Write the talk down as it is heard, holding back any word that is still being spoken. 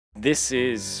This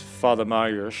is Father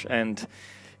Mariusz, and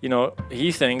you know,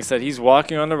 he thinks that he's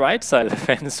walking on the right side of the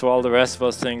fence, while the rest of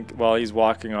us think, well, he's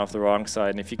walking off the wrong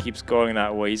side, and if he keeps going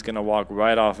that way, he's going to walk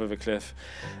right off of a cliff.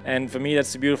 And for me,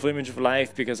 that's a beautiful image of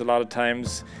life, because a lot of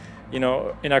times, you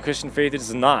know, in our Christian faith, it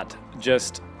is not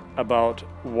just about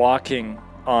walking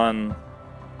on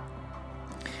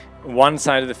one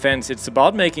side of the fence. It's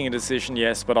about making a decision,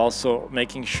 yes, but also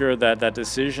making sure that that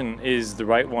decision is the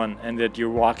right one, and that you're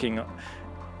walking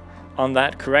on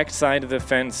that correct side of the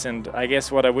fence. And I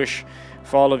guess what I wish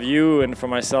for all of you and for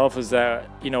myself is that,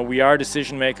 you know, we are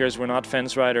decision makers, we're not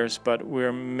fence riders, but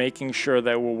we're making sure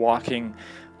that we're walking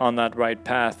on that right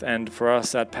path. And for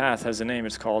us, that path has a name.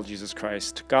 It's called Jesus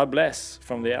Christ. God bless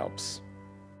from the Alps.